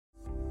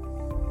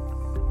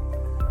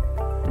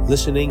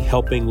Listening,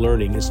 Helping,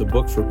 Learning is a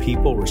book for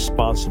people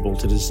responsible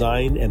to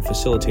design and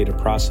facilitate a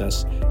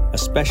process,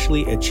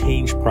 especially a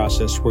change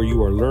process where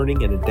you are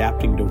learning and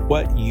adapting to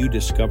what you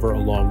discover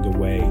along the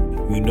way.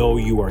 You know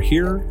you are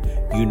here,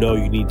 you know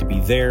you need to be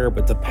there,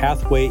 but the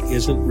pathway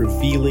isn't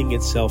revealing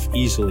itself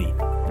easily,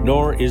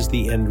 nor is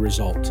the end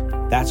result.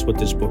 That's what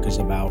this book is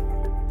about.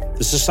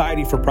 The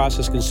Society for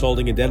Process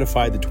Consulting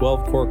identified the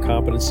 12 core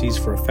competencies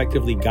for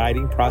effectively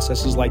guiding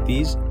processes like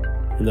these,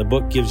 and the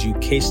book gives you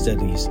case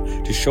studies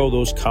to show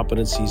those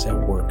competencies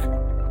at work.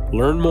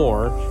 Learn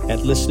more at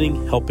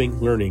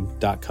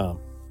listeninghelpinglearning.com.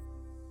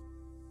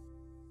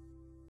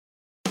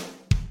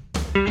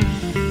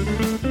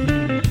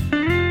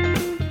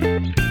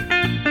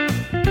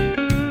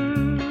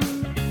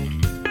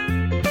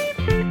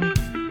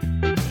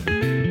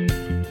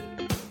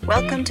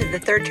 Welcome to the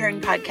Third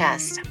Turn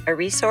Podcast, a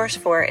resource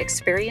for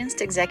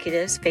experienced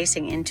executives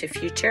facing into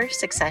future,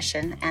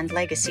 succession, and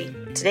legacy.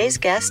 Today's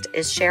guest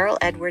is Cheryl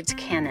Edwards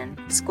Cannon,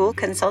 school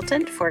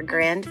consultant for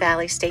Grand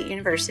Valley State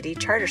University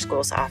Charter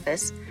Schools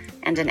Office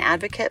and an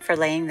advocate for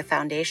laying the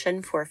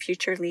foundation for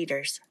future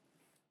leaders.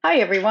 Hi,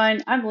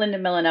 everyone. I'm Linda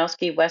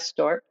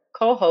Milanowski-Westorp,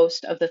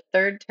 co-host of the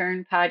Third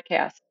Turn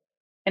Podcast,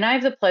 and I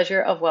have the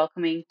pleasure of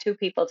welcoming two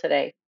people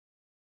today.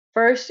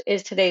 First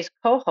is today's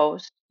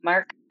co-host,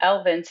 Mark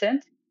L.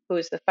 Vincent, who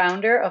is the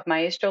founder of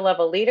Maestro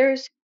Level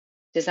Leaders,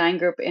 Design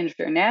Group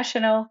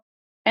International,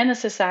 and the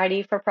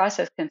Society for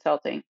Process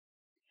Consulting.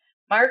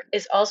 Mark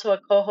is also a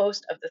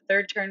co-host of the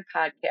Third Turn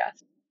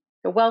Podcast.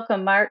 So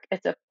welcome, Mark.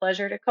 It's a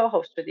pleasure to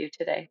co-host with you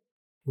today.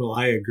 Well,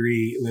 I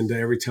agree, Linda.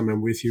 Every time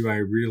I'm with you, I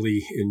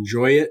really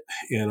enjoy it,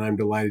 and I'm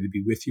delighted to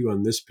be with you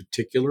on this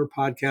particular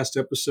podcast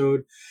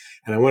episode.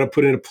 And I want to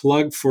put in a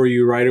plug for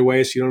you right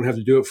away so you don't have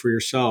to do it for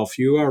yourself.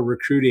 You are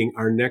recruiting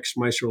our next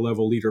Maestro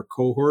Level Leader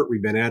cohort.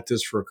 We've been at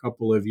this for a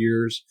couple of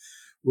years.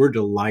 We're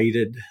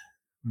delighted,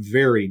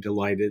 very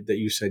delighted that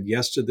you said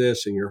yes to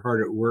this and you're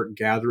hard at work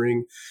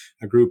gathering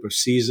a group of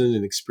seasoned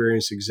and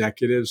experienced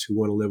executives who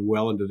want to live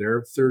well into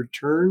their third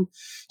turn.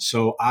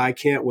 So I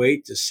can't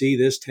wait to see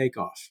this take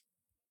off.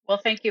 Well,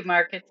 thank you,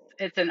 Mark.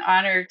 It's an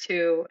honor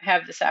to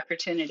have this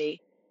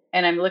opportunity,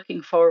 and I'm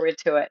looking forward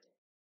to it.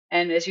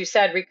 And as you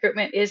said,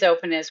 recruitment is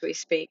open as we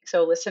speak.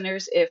 So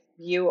listeners, if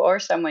you or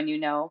someone you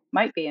know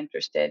might be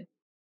interested,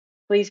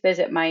 please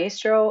visit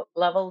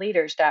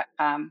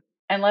maestrolevelleaders.com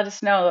and let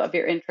us know of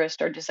your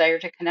interest or desire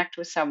to connect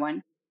with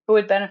someone who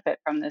would benefit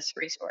from this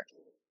resource.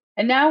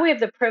 And now we have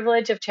the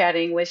privilege of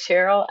chatting with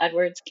Cheryl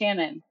Edwards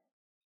Cannon.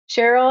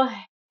 Cheryl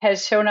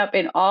has shown up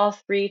in all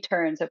three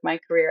turns of my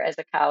career as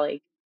a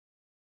colleague.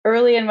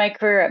 Early in my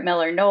career at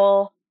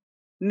MillerKnoll,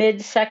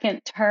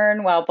 mid-second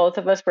turn while both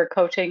of us were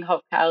coaching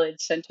Hope College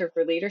Center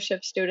for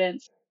Leadership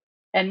students,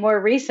 and more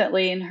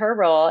recently in her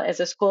role as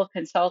a school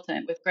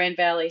consultant with Grand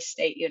Valley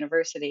State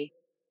University,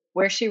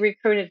 where she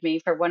recruited me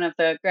for one of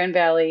the Grand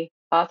Valley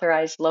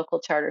authorized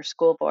local charter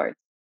school boards.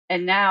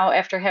 And now,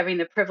 after having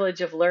the privilege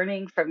of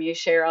learning from you,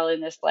 Cheryl,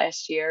 in this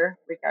last year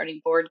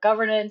regarding board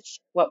governance,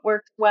 what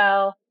works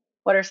well,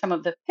 what are some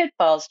of the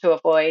pitfalls to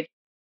avoid,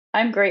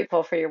 I'm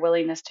grateful for your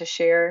willingness to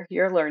share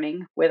your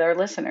learning with our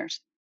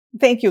listeners.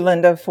 Thank you,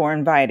 Linda, for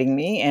inviting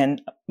me.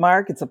 And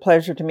Mark, it's a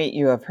pleasure to meet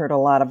you. I've heard a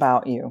lot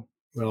about you.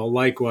 Well,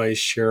 likewise,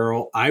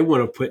 Cheryl, I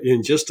want to put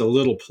in just a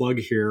little plug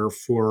here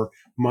for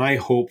my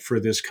hope for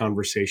this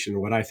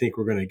conversation, what I think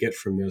we're going to get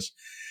from this.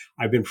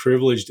 I've been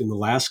privileged in the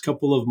last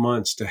couple of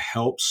months to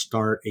help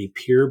start a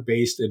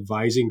peer-based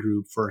advising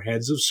group for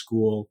heads of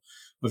school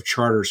of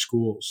charter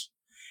schools.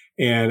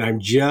 And I'm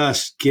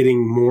just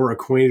getting more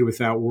acquainted with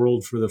that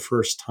world for the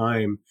first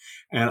time.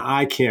 And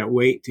I can't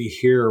wait to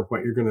hear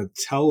what you're going to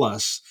tell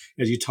us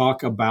as you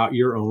talk about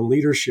your own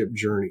leadership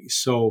journey.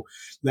 So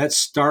let's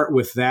start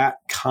with that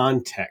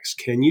context.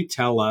 Can you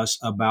tell us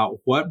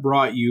about what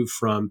brought you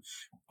from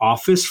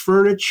office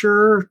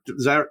furniture,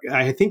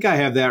 I think I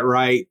have that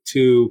right,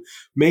 to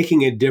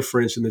making a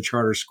difference in the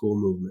charter school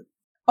movement?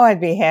 Oh,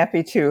 I'd be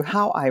happy to.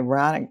 How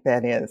ironic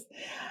that is.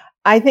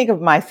 I think of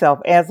myself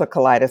as a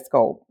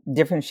kaleidoscope,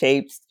 different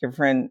shapes,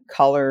 different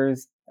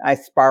colors. I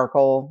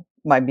sparkle.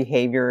 My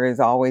behavior is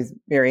always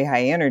very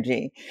high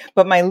energy,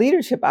 but my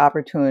leadership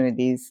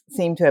opportunities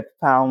seem to have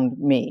found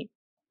me.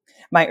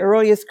 My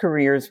earliest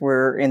careers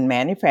were in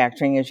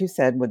manufacturing, as you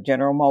said, with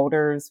General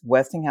Motors,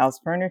 Westinghouse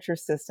Furniture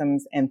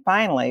Systems, and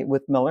finally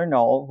with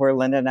MillerKnoll, where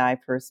Linda and I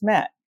first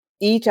met.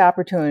 Each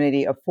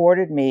opportunity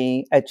afforded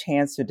me a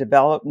chance to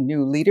develop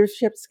new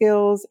leadership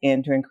skills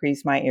and to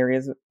increase my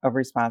areas of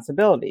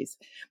responsibilities.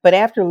 But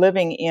after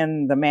living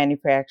in the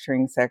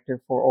manufacturing sector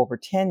for over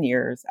 10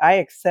 years, I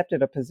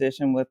accepted a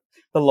position with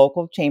the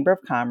local Chamber of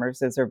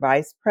Commerce as their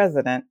vice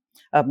president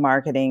of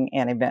marketing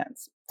and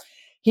events.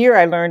 Here,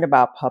 I learned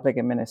about public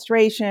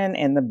administration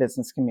and the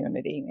business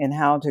community and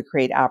how to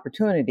create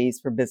opportunities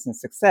for business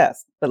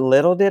success. But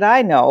little did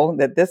I know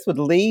that this would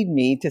lead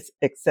me to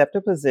accept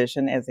a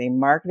position as a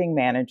marketing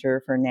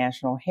manager for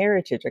National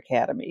Heritage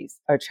Academies,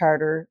 a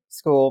charter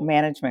school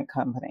management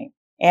company.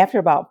 After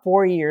about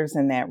 4 years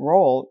in that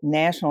role,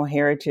 National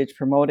Heritage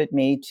promoted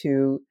me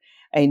to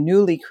a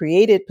newly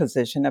created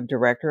position of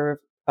Director of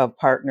of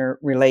Partner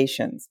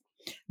Relations.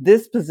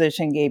 This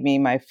position gave me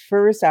my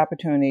first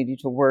opportunity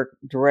to work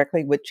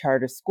directly with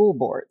charter school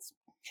boards.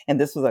 And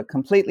this was a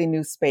completely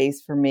new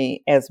space for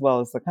me as well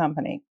as the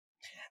company.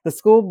 The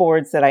school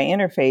boards that I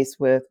interfaced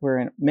with were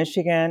in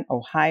Michigan,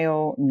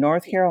 Ohio,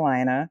 North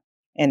Carolina,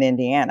 and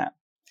Indiana.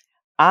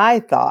 I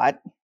thought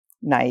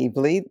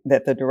naively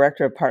that the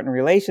director of partner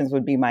relations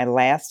would be my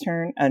last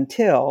turn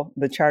until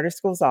the charter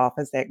schools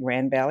office at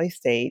Grand Valley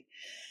State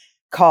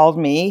called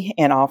me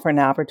and offered an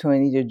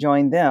opportunity to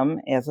join them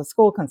as a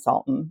school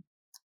consultant.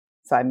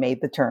 So I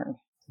made the turn.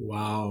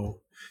 Wow.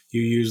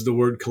 You used the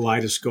word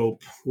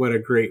kaleidoscope. What a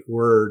great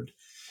word.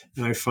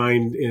 And I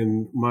find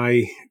in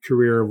my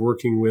career of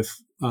working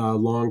with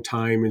long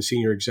time and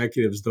senior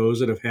executives, those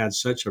that have had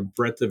such a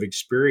breadth of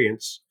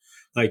experience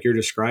like you're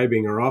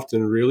describing are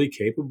often really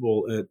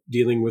capable at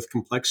dealing with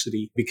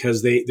complexity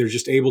because they're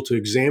just able to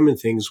examine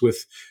things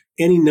with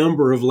any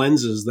number of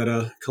lenses that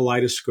a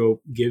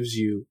kaleidoscope gives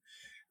you.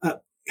 Uh,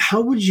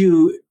 how would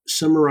you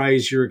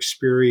summarize your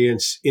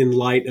experience in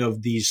light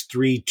of these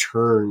three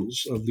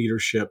turns of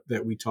leadership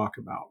that we talk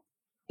about?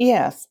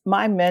 Yes,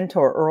 my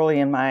mentor early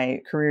in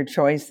my career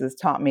choices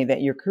taught me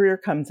that your career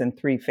comes in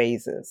three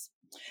phases.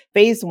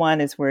 Phase one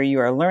is where you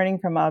are learning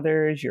from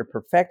others, you're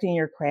perfecting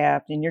your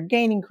craft, and you're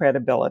gaining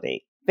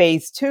credibility.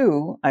 Phase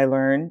two, I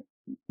learned,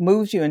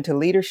 moves you into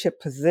leadership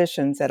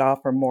positions that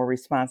offer more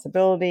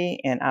responsibility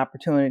and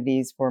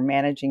opportunities for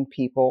managing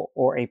people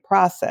or a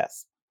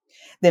process.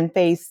 Then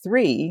phase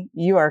three,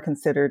 you are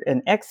considered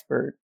an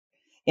expert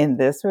in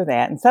this or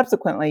that, and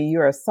subsequently you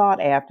are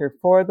sought after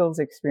for those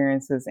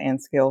experiences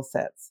and skill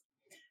sets.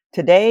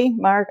 Today,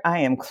 Mark, I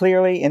am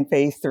clearly in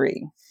phase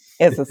three.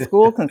 As a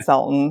school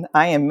consultant,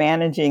 I am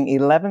managing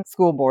 11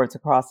 school boards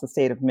across the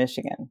state of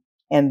Michigan.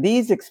 And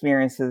these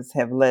experiences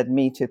have led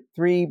me to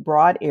three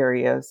broad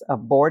areas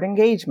of board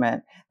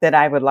engagement that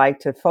I would like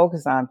to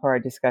focus on for our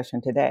discussion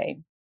today.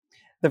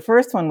 The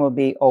first one will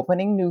be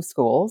opening new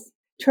schools,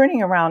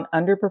 turning around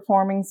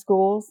underperforming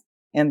schools,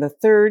 and the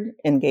third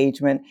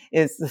engagement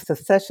is the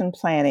succession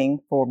planning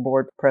for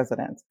board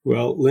presidents.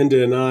 Well,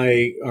 Linda and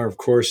I are, of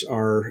course,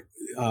 are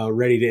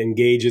ready to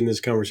engage in this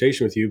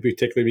conversation with you,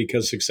 particularly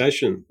because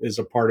succession is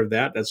a part of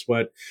that. That's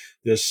what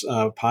this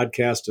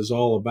podcast is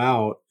all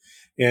about.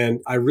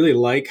 And I really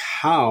like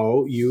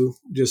how you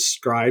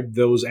described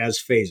those as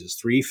phases,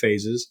 three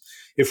phases.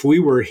 If we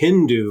were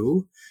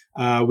Hindu,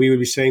 we would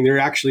be saying there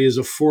actually is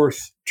a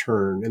fourth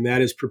turn, and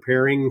that is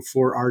preparing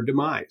for our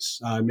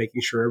demise,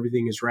 making sure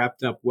everything is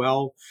wrapped up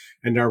well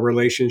and our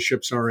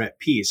relationships are at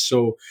peace.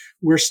 So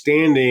we're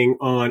standing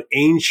on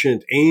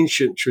ancient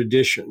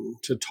tradition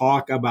to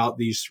talk about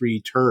these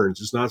three turns.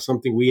 It's not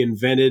something we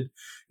invented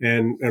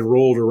and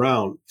rolled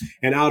around.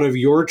 And out of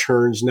your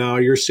turns now,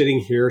 you're sitting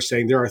here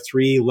saying there are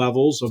three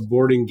levels of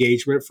board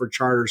engagement for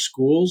charter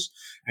schools,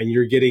 and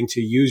you're getting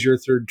to use your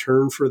third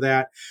turn for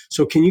that.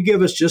 So can you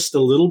give us just a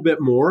little bit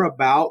more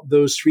about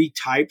those three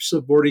types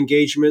of board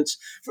engagements?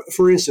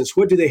 For instance,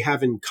 what do they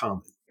have in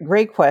common?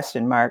 Great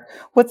question, Mark.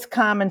 What's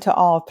common to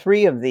all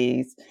three of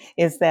these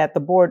is that the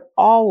board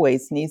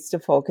always needs to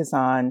focus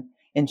on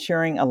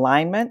ensuring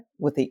alignment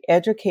with the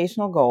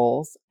educational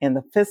goals and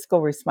the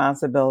fiscal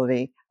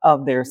responsibility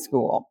of their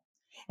school.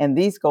 And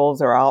these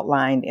goals are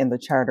outlined in the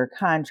charter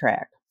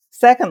contract.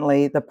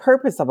 Secondly, the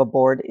purpose of a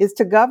board is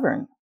to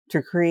govern,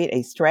 to create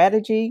a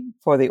strategy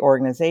for the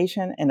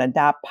organization and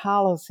adopt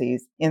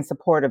policies in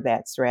support of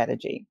that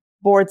strategy.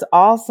 Boards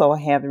also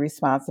have the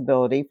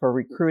responsibility for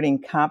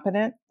recruiting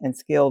competent and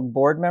skilled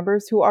board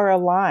members who are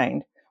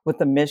aligned with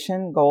the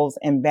mission, goals,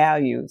 and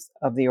values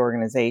of the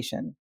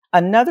organization.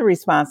 Another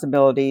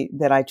responsibility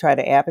that I try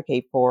to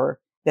advocate for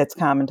that's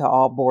common to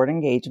all board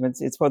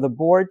engagements is for the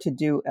board to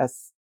do an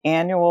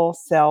annual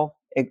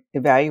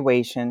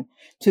self-evaluation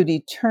to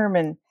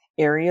determine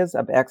areas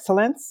of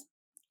excellence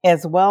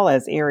as well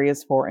as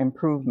areas for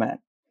improvement,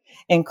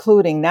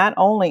 including not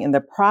only in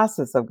the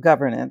process of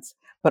governance,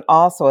 but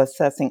also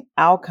assessing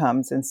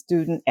outcomes in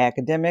student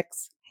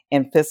academics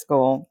and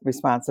fiscal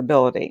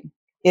responsibility.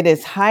 It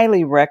is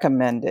highly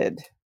recommended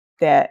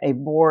that a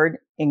board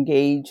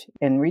engage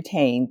and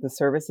retain the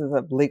services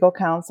of legal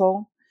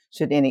counsel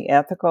should any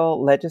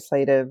ethical,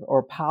 legislative,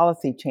 or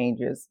policy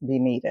changes be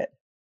needed.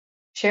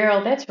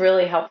 Cheryl, that's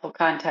really helpful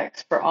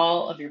context for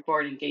all of your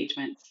board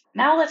engagements.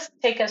 Now let's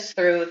take us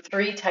through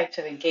three types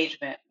of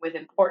engagement with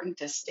important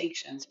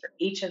distinctions for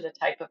each of the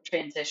type of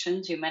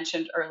transitions you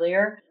mentioned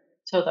earlier.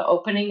 So the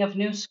opening of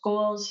new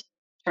schools,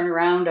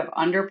 turnaround of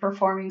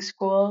underperforming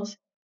schools,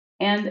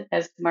 and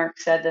as Mark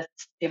said, the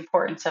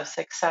importance of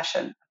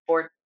succession of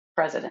board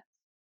presidents.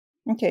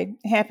 Okay,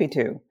 happy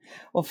to.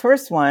 Well,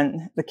 first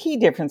one, the key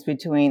difference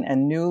between a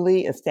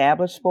newly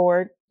established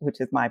board,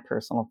 which is my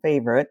personal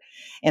favorite,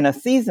 and a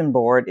seasoned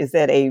board is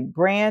that a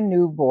brand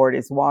new board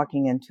is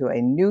walking into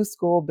a new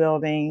school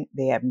building.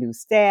 They have new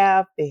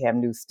staff, they have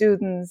new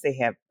students, they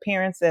have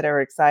parents that are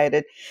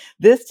excited.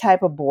 This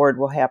type of board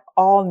will have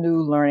all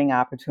new learning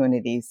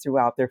opportunities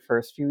throughout their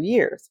first few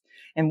years.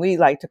 And we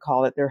like to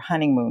call it their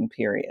honeymoon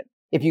period.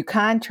 If you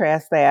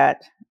contrast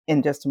that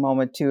in just a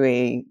moment to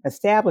a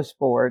established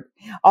board,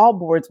 all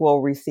boards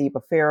will receive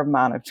a fair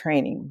amount of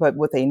training, but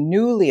with a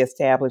newly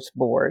established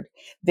board,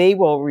 they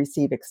will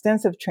receive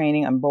extensive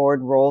training on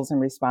board roles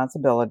and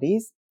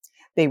responsibilities.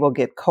 They will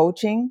get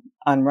coaching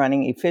on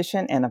running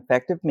efficient and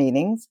effective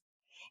meetings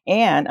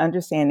and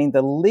understanding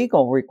the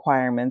legal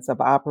requirements of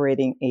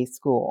operating a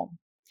school.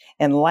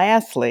 And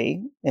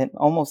lastly, and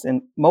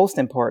most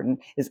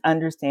important, is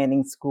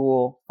understanding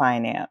school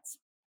finance.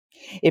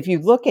 If you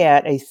look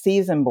at a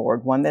seasoned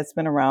board, one that's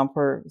been around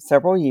for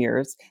several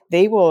years,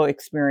 they will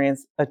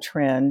experience a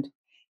trend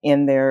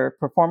in their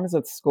performance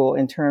of the school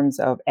in terms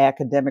of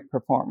academic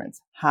performance,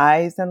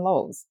 highs and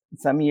lows.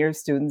 Some years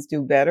students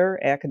do better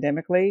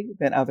academically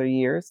than other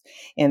years,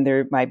 and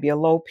there might be a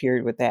low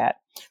period with that.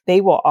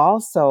 They will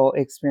also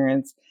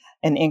experience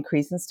an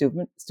increase in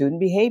student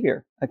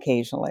behavior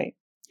occasionally,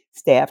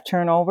 staff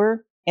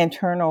turnover, and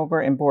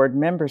turnover in board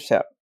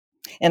membership.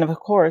 And of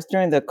course,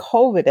 during the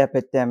COVID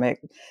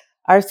epidemic,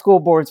 our school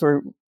boards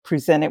were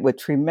presented with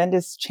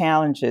tremendous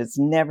challenges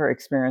never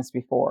experienced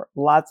before.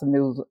 Lots of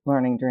new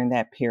learning during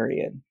that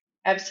period.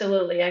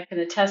 Absolutely. I can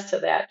attest to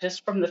that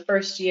just from the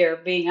first year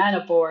being on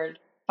a board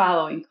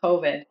following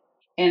COVID,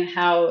 and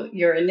how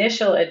your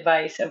initial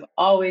advice of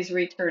always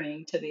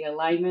returning to the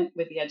alignment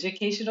with the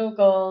educational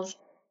goals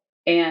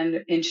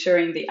and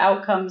ensuring the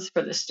outcomes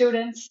for the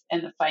students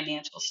and the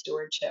financial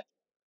stewardship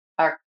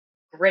are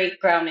great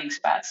grounding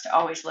spots to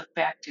always look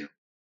back to.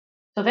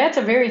 So that's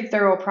a very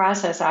thorough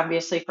process,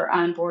 obviously, for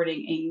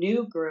onboarding a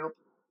new group.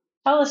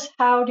 Tell us,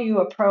 how do you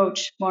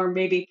approach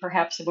maybe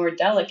perhaps a more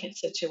delicate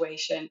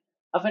situation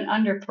of an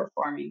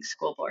underperforming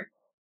school board?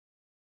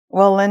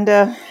 Well,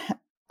 Linda,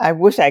 I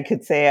wish I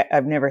could say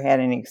I've never had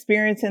any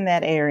experience in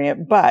that area,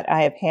 but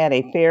I have had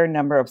a fair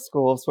number of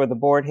schools where the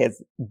board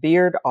has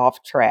veered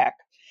off track.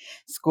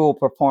 School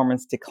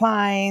performance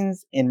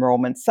declines,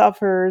 enrollment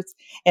suffers,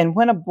 and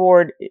when a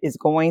board is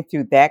going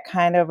through that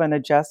kind of an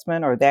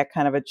adjustment or that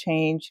kind of a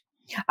change,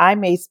 I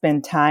may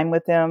spend time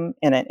with them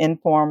in an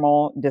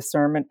informal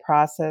discernment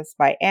process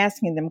by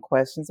asking them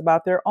questions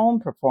about their own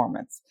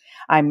performance.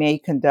 I may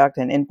conduct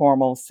an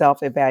informal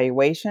self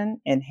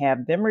evaluation and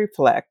have them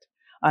reflect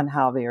on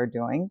how they are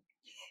doing,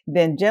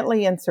 then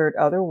gently insert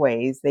other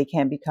ways they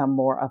can become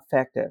more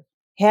effective.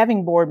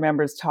 Having board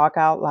members talk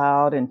out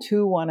loud and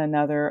to one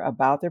another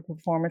about their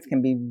performance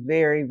can be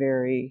very,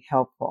 very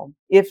helpful.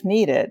 If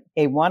needed,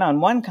 a one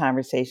on one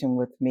conversation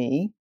with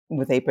me,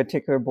 with a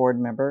particular board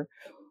member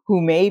who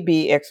may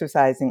be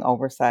exercising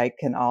oversight,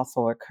 can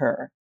also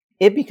occur.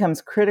 It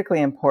becomes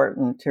critically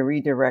important to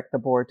redirect the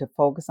board to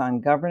focus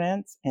on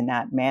governance and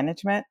not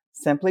management.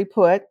 Simply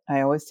put,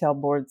 I always tell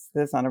boards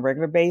this on a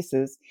regular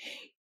basis,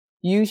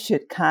 you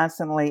should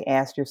constantly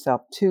ask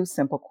yourself two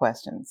simple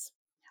questions.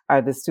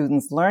 Are the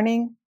students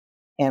learning?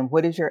 And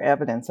what is your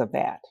evidence of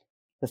that?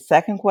 The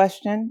second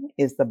question,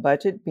 is the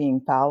budget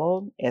being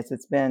followed as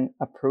it's been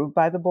approved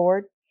by the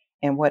board?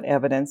 And what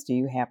evidence do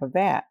you have of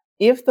that?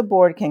 If the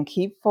board can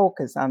keep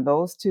focus on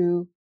those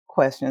two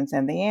questions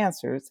and the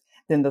answers,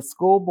 then the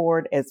school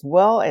board, as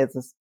well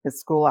as the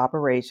school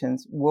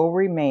operations, will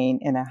remain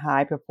in a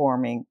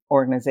high-performing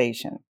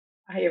organization.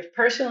 I have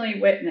personally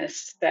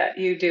witnessed that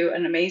you do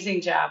an amazing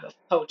job of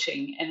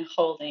coaching and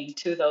holding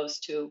to those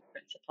two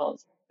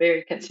principles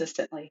very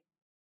consistently.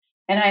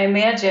 And I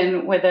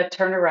imagine with a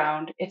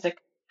turnaround, it's a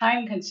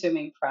time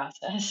consuming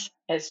process,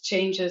 as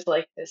changes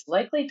like this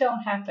likely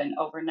don't happen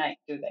overnight,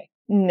 do they?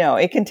 No,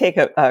 it can take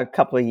a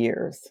couple of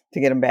years to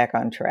get them back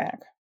on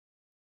track.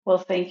 Well,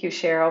 thank you,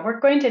 Cheryl. We're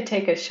going to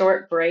take a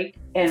short break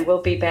and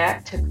we'll be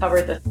back to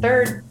cover the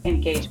third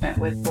engagement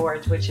with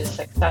boards, which is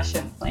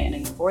succession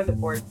planning for the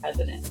board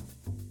president.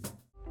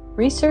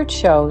 Research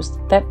shows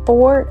that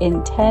 4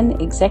 in 10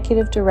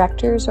 executive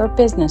directors or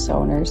business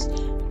owners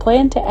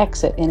plan to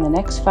exit in the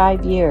next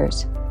 5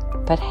 years,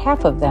 but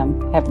half of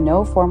them have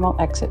no formal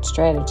exit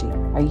strategy.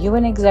 Are you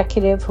an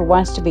executive who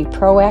wants to be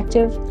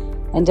proactive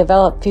and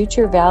develop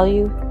future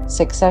value,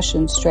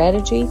 succession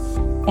strategy,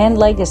 and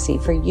legacy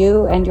for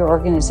you and your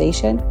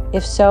organization?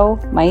 If so,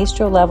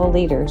 Maestro Level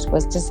Leaders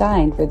was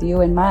designed with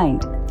you in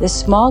mind. This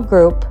small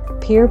group,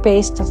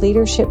 peer-based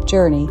leadership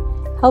journey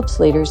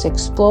helps leaders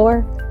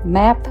explore,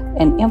 map,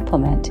 and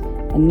implement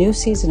a new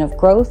season of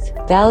growth,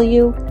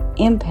 value,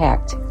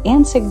 impact,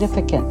 and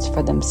significance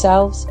for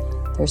themselves,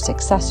 their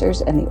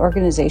successors, and the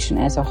organization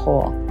as a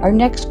whole. Our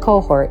next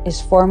cohort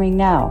is forming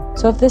now,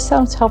 so if this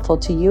sounds helpful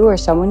to you or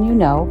someone you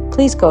know,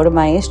 please go to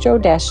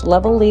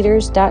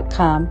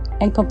maestro-levelleaders.com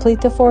and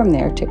complete the form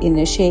there to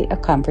initiate a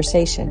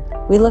conversation.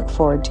 We look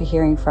forward to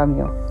hearing from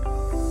you.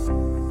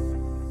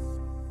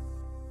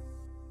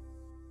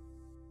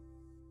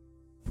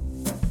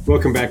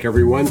 Welcome back,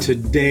 everyone.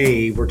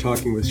 Today, we're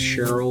talking with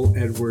Cheryl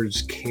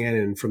Edwards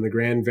Cannon from the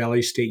Grand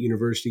Valley State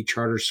University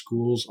Charter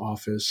Schools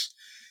office.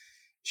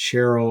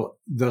 Cheryl,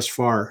 thus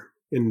far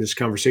in this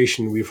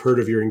conversation, we've heard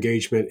of your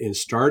engagement in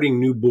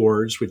starting new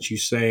boards, which you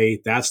say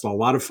that's a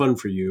lot of fun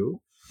for you,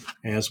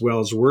 as well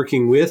as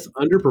working with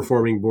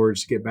underperforming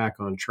boards to get back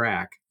on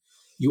track.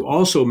 You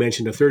also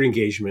mentioned a third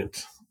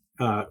engagement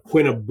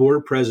when a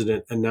board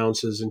president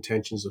announces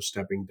intentions of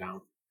stepping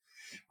down.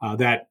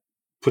 That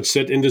puts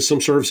it into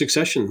some sort of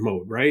succession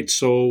mode, right?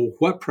 So,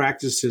 what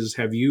practices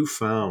have you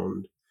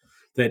found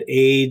that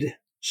aid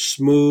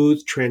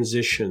smooth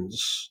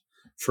transitions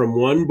from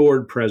one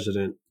board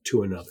president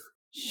to another?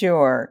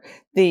 Sure.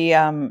 The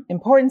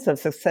importance of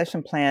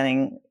succession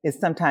planning is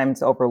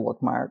sometimes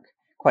overlooked, Mark,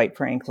 quite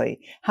frankly.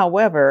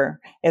 However,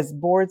 as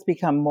boards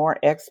become more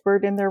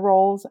expert in their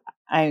roles,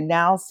 I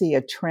now see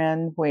a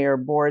trend where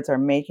boards are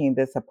making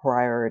this a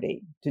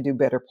priority to do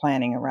better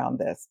planning around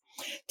this.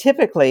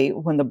 Typically,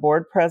 when the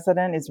board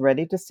president is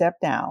ready to step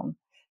down,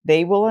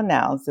 they will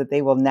announce that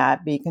they will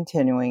not be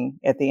continuing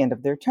at the end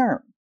of their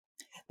term.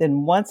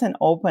 Then, once an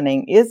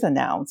opening is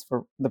announced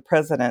for the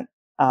president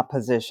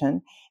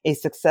position, a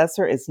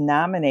successor is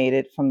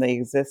nominated from the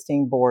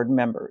existing board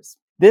members.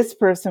 This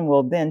person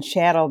will then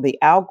shadow the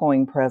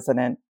outgoing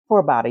president for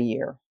about a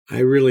year. I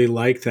really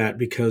like that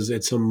because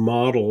it's a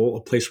model,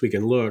 a place we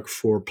can look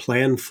for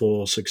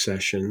planful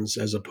successions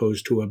as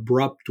opposed to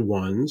abrupt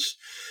ones.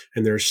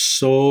 And there's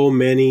so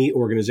many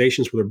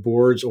organizations, whether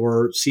boards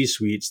or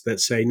C-suites, that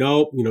say,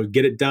 no,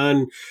 get it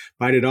done,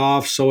 bite it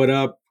off, sew it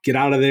up, get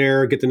out of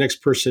there, get the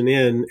next person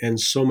in. And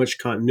so much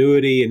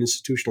continuity and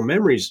institutional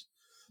memories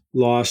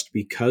lost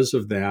because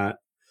of that.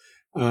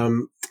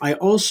 I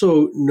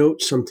also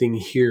note something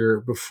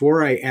here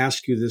before I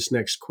ask you this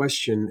next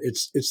question.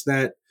 It's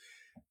that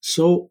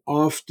so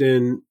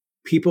often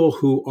people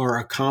who are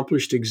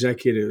accomplished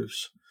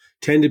executives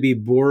tend to be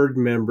board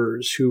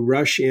members who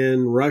rush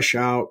in, rush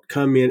out,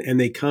 come in, and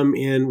they come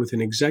in with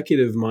an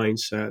executive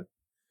mindset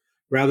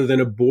rather than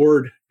a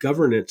board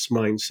governance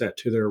mindset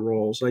to their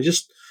roles. And I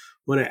just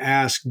want to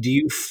ask, do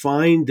you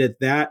find that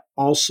that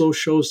also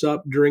shows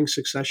up during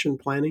succession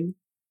planning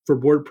for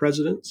board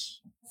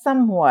presidents?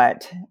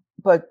 Somewhat,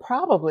 but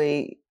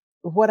probably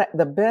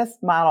the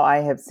best model I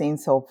have seen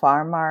so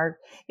far, Mark,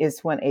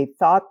 is when a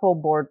thoughtful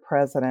board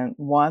president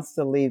wants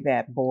to leave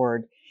that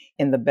board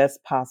in the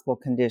best possible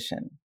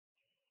condition.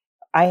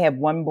 I have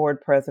one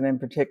board president in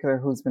particular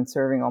who's been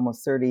serving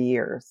almost 30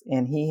 years,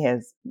 and he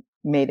has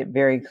made it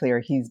very clear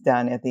he's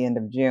done at the end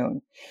of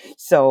June.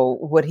 So,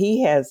 what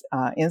he has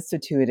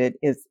instituted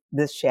is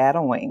this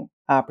shadowing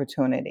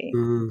opportunity.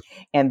 Mm,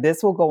 And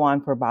this will go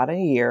on for about a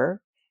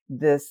year.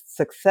 This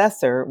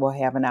successor will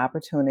have an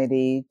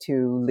opportunity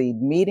to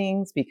lead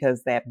meetings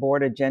because that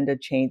board agenda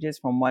changes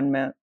from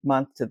one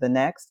month to the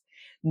next.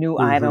 New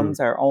mhm.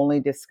 items are only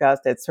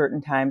discussed at certain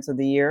times of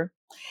the year.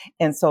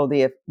 And so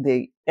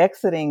the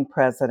exiting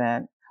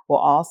president will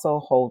also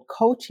hold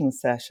coaching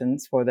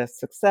sessions for the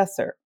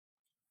successor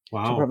to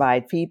Wow.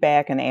 provide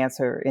feedback and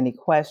answer any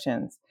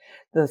questions.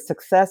 The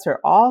successor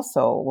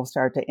also will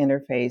start to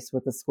interface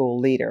with the school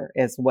leader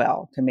as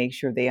well to make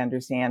sure they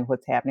understand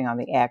what's happening on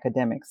the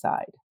academic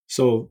side.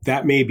 So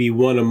that may be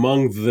one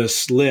among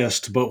this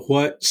list, but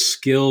what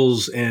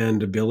skills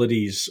and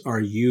abilities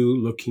are you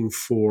looking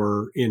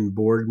for in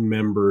board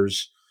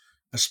members,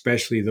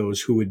 especially those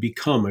who would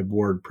become a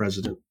board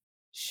president?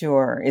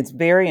 Sure, it's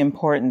very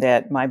important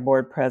that my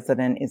board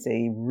president is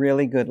a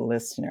really good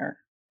listener.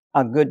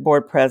 A good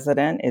board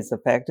president is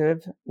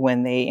effective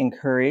when they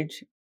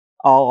encourage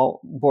all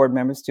board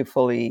members to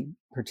fully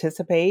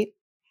participate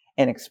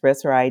and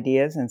express their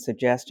ideas and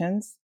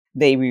suggestions.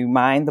 They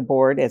remind the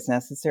board as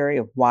necessary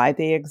of why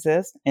they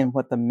exist and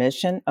what the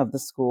mission of the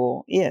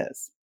school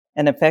is.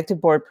 An effective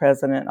board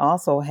president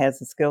also has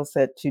the skill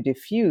set to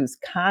diffuse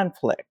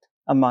conflict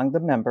among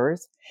the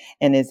members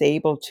and is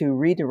able to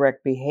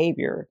redirect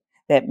behavior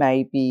that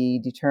might be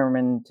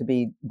determined to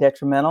be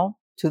detrimental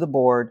to the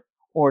board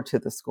or to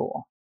the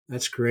school.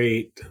 That's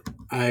great.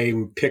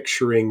 I'm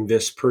picturing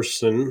this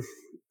person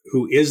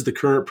who is the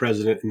current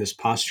president in this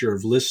posture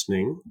of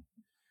listening,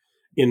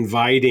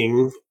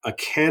 inviting a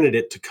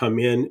candidate to come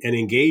in and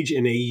engage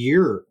in a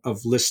year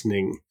of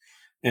listening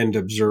and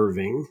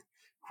observing,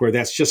 where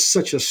that's just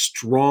such a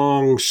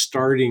strong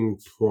starting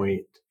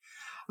point.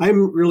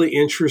 I'm really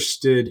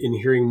interested in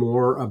hearing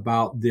more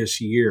about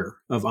this year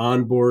of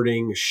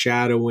onboarding,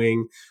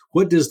 shadowing.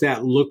 What does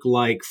that look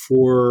like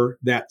for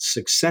that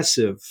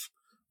successive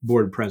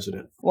board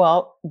president?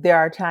 Well, there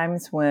are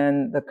times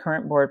when the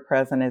current board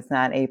president is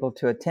not able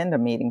to attend a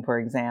meeting, for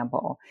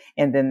example,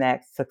 and then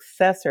that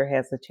successor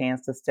has a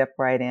chance to step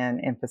right in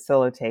and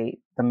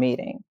facilitate the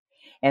meeting.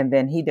 And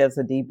then he does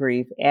a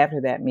debrief after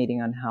that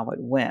meeting on how it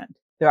went.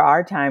 There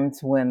are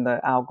times when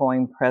the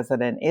outgoing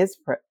president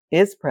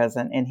is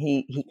present and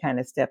he kind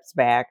of steps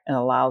back and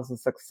allows the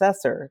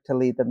successor to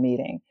lead the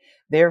meeting,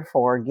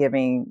 therefore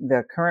giving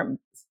the current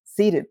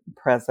seated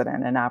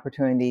president an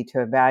opportunity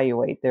to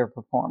evaluate their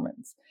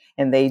performance,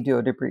 and they do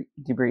a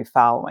debrief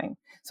following.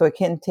 So it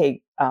can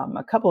take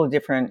a couple of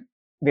different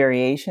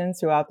variations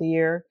throughout the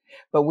year,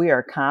 but we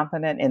are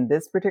confident in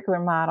this particular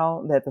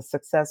model that the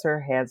successor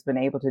has been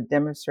able to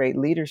demonstrate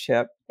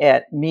leadership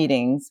at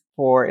meetings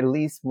for at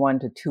least 1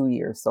 to 2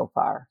 years so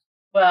far.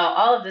 Well,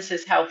 all of this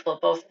is helpful,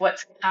 both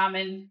what's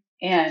common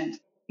and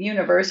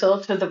universal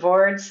to the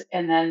boards,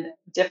 and then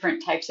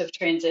different types of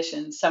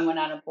transitions someone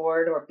on a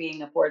board or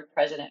being a board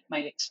president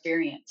might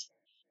experience.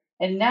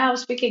 And now,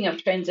 speaking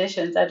of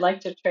transitions, I'd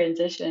like to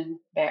transition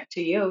back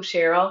to you,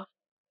 Cheryl.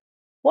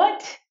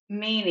 What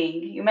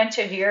meaning, you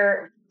mentioned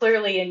you're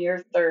clearly in your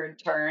third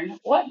turn.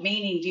 What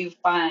meaning do you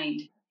find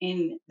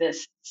in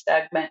this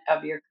segment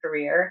of your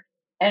career?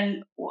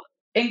 And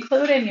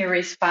include in your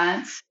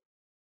response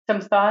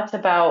some thoughts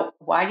about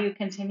why do you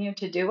continue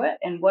to do it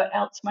and what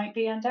else might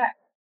be on deck.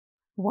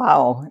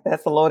 Wow,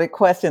 that's a loaded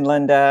question,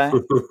 Linda.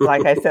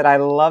 Like I said, I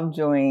love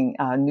doing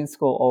new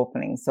school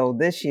openings. So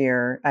this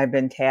year, I've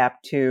been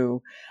tapped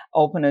to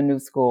open a new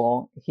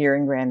school here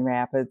in Grand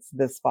Rapids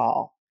this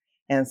fall.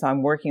 And so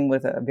I'm working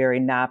with a very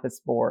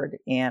novice board,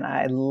 and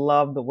I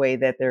love the way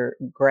that they're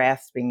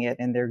grasping it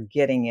and they're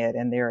getting it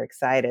and they're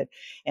excited.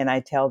 And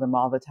I tell them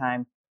all the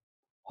time,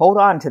 hold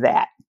on to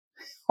that,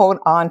 hold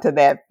on to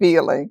that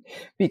feeling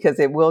because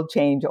it will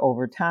change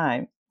over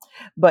time.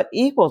 But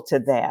equal to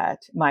that,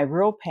 my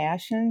real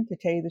passion, to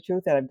tell you the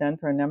truth, that I've done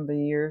for a number of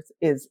years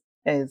is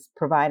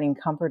providing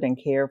comfort and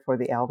care for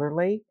the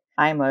elderly.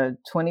 I'm a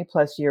 20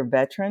 plus year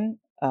veteran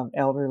of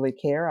elderly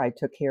care. I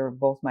took care of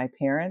both my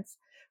parents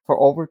for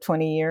over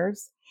 20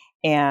 years.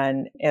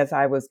 And as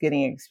I was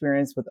getting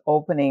experience with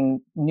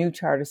opening new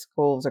charter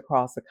schools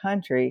across the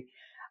country,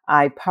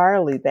 I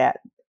parlayed that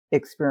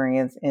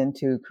experience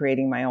into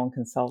creating my own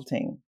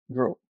consulting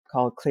group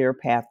called Clear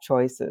Path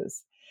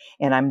Choices.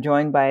 And I'm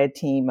joined by a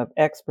team of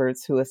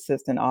experts who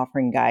assist in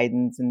offering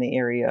guidance in the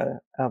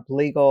area of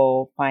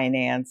legal,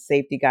 finance,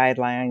 safety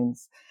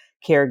guidelines,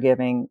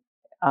 caregiving.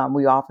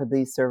 We offer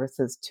these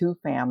services to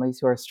families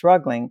who are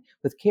struggling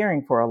with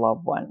caring for a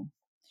loved one.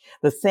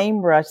 The same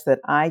rush that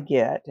I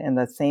get and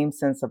the same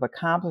sense of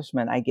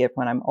accomplishment I get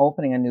when I'm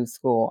opening a new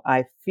school,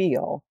 I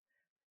feel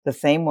the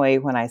same way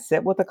when I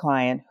sit with a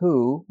client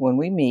who, when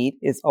we meet,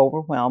 is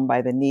overwhelmed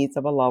by the needs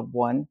of a loved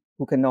one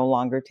who can no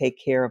longer take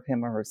care of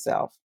him or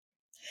herself.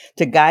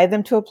 To guide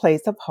them to a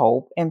place of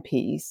hope and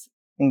peace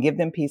and give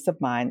them peace of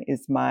mind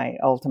is my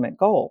ultimate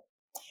goal.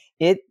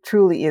 It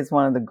truly is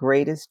one of the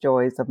greatest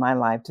joys of my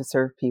life to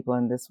serve people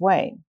in this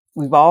way.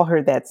 We've all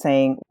heard that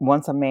saying,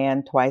 once a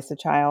man, twice a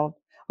child.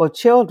 Well,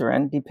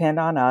 children depend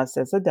on us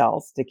as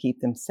adults to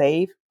keep them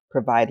safe,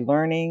 provide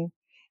learning,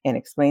 and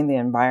explain the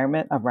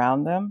environment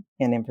around them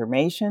and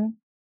information.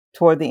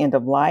 Toward the end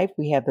of life,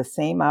 we have the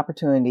same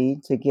opportunity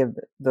to give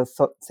the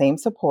same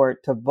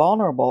support to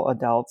vulnerable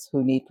adults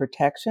who need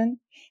protection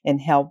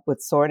and help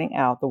with sorting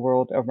out the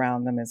world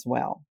around them as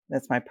well.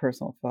 That's my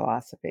personal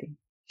philosophy.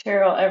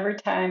 Cheryl, every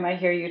time I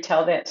hear you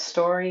tell that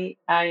story,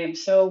 I am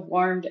so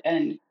warmed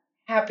and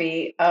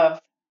happy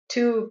of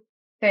two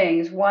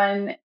things.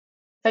 One,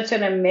 such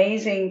an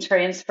amazing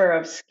transfer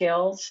of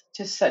skills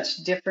to such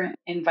different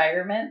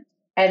environments.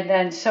 And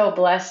then so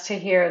blessed to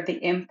hear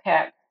the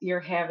impact you're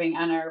having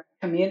on our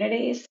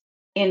communities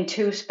in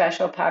two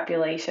special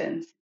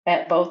populations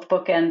at both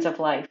bookends of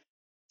life.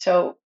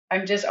 So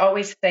I'm just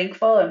always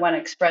thankful and want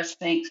to express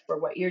thanks for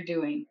what you're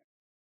doing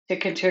to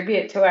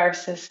contribute to our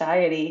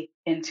society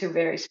in two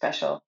very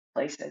special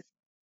places.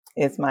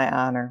 It's my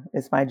honor.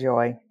 It's my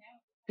joy.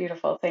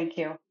 Beautiful. Thank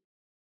you.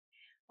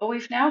 Well,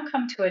 we've now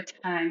come to a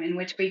time in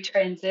which we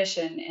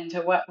transition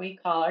into what we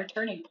call our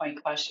turning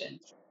point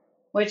questions,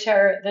 which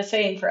are the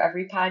same for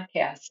every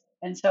podcast.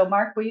 And so,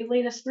 Mark, will you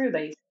lead us through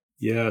these?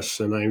 Yes,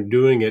 and I'm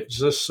doing it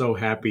just so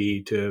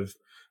happy to have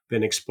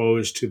been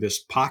exposed to this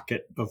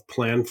pocket of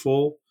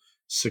planful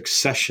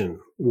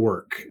succession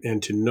work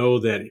and to know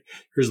that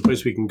here's a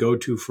place we can go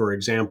to for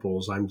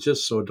examples. I'm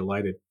just so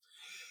delighted.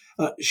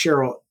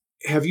 Cheryl,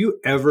 have you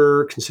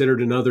ever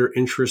considered another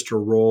interest or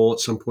role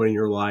at some point in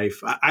your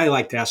life? I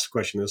like to ask the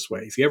question this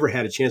way. If you ever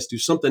had a chance to do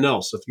something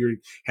else, if you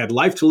had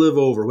life to live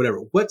over, whatever,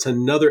 what's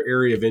another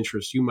area of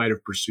interest you might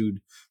have pursued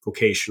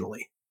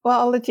vocationally?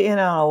 Well, I'll let you in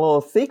on a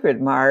little secret,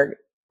 Mark.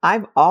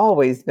 I've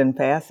always been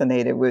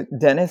fascinated with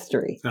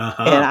dentistry. And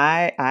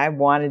Uh-huh. I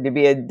wanted to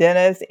be a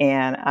dentist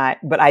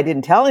but I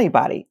didn't tell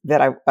anybody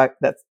that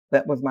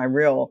that was my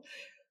real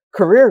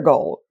career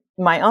goal.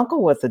 My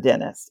uncle was a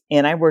dentist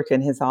and I worked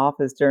in his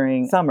office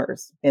during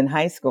summers in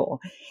high school.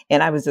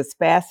 And I was just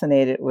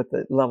fascinated with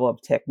the level of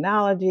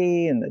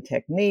technology and the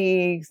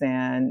techniques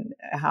and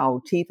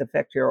how teeth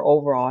affect your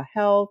overall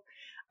health.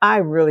 I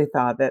really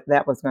thought that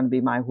that was going to be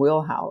my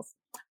wheelhouse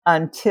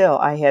until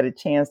I had a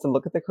chance to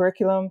look at the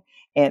curriculum.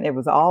 And it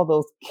was all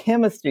those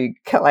chemistry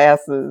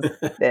classes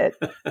that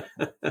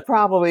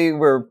probably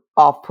were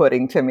off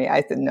putting to me.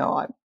 I said,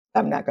 no,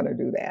 I'm not going to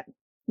do that.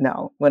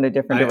 No, went a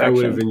different I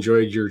would have direction.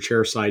 enjoyed your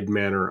chairside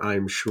manner,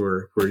 I'm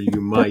sure, were you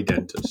my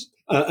dentist.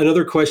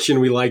 Another question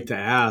we like to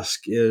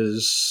ask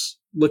is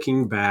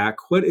looking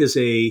back, what is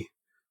a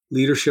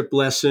leadership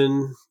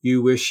lesson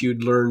you wish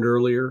you'd learned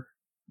earlier?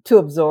 To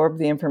absorb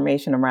the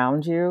information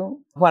around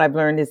you. What I've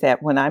learned is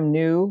that when I'm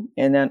new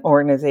in an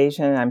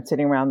organization, I'm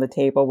sitting around the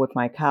table with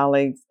my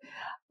colleagues,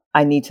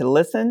 I need to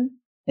listen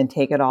and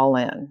take it all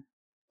in,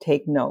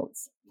 take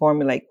notes,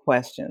 formulate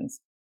questions,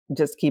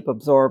 just keep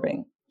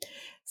absorbing.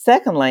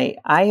 Secondly,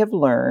 I have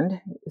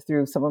learned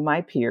through some of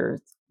my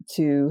peers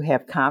to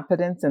have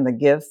confidence in the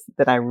gifts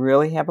that I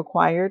really have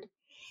acquired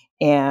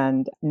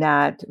and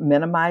not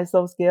minimize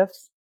those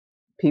gifts.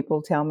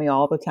 people tell me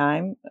all the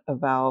time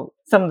about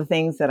some of the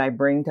things that I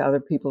bring to other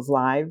people's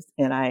lives.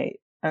 And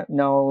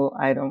no,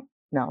 I don't,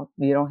 no,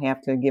 you don't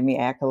have to give me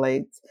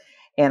accolades.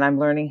 And I'm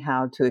learning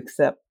how to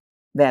accept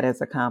that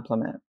as a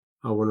compliment.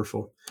 Oh,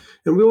 wonderful.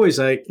 And we always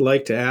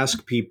like to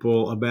ask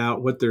people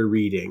about what they're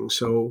reading.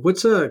 So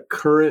what's a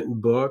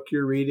current book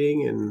you're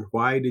reading and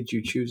why did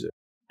you choose it?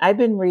 I've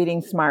been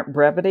reading Smart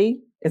Brevity.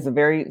 It's a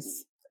very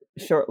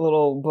short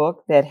little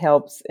book that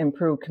helps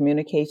improve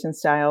communication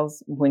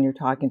styles when you're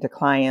talking to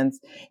clients.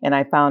 And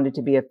I found it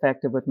to be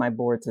effective with my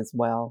boards as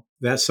well.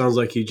 That sounds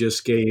like you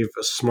just gave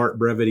a Smart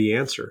Brevity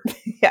answer.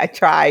 I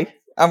tried.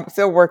 I'm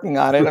still working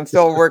on it. I'm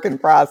still a work in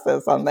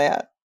process on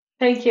that.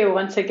 Thank you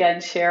once again,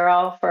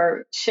 Cheryl,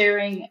 for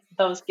sharing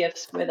those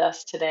gifts with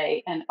us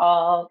today and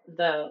all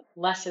the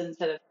lessons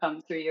that have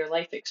come through your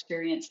life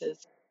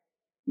experiences,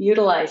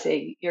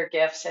 utilizing your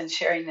gifts and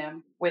sharing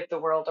them with the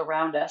world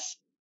around us.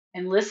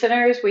 And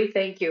listeners, we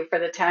thank you for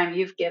the time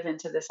you've given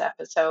to this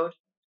episode.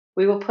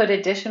 We will put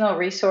additional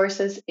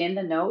resources in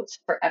the notes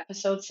for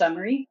episode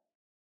summary.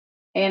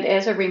 And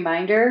as a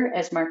reminder,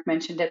 as Mark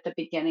mentioned at the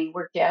beginning,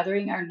 we're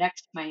gathering our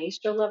next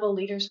Maestro Level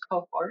Leaders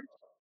cohort.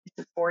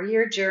 It's a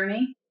 4-year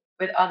journey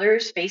with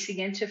others facing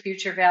into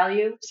future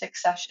value,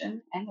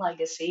 succession, and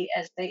legacy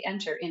as they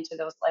enter into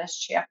those last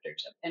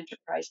chapters of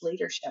enterprise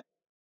leadership.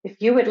 If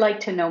you would like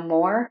to know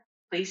more,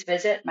 please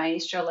visit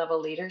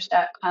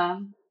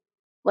maestrolevelleaders.com.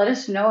 Let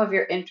us know of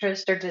your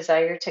interest or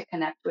desire to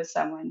connect with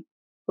someone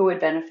who would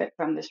benefit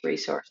from this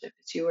resource if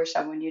it's you or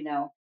someone you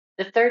know.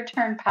 The Third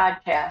Turn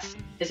podcast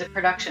is a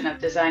production of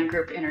Design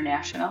Group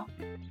International.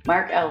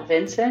 Mark L.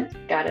 Vincent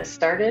got us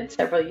started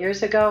several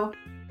years ago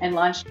and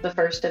launched the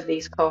first of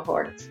these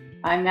cohorts.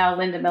 I'm now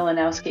Linda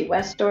Milanowski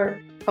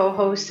Westdorp,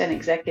 co-host and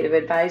executive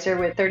advisor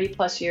with 30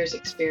 plus years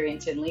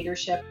experience in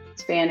leadership,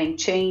 spanning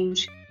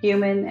change,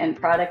 human and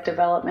product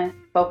development,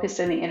 focused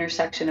in the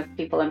intersection of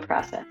people and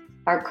process.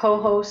 Our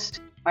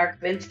co-host,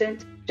 Mark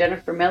Vincent,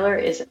 Jennifer Miller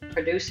is a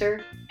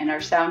producer, and our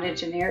sound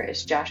engineer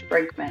is Josh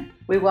Brinkman.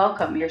 We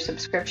welcome your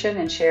subscription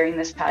and sharing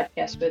this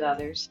podcast with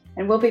others,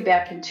 and we'll be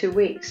back in 2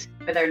 weeks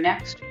with our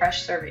next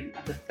fresh serving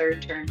of the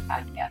Third Turn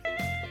podcast.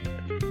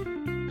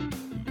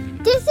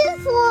 This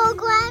is for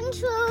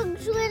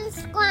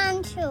grandchildren's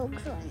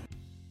grandchildren.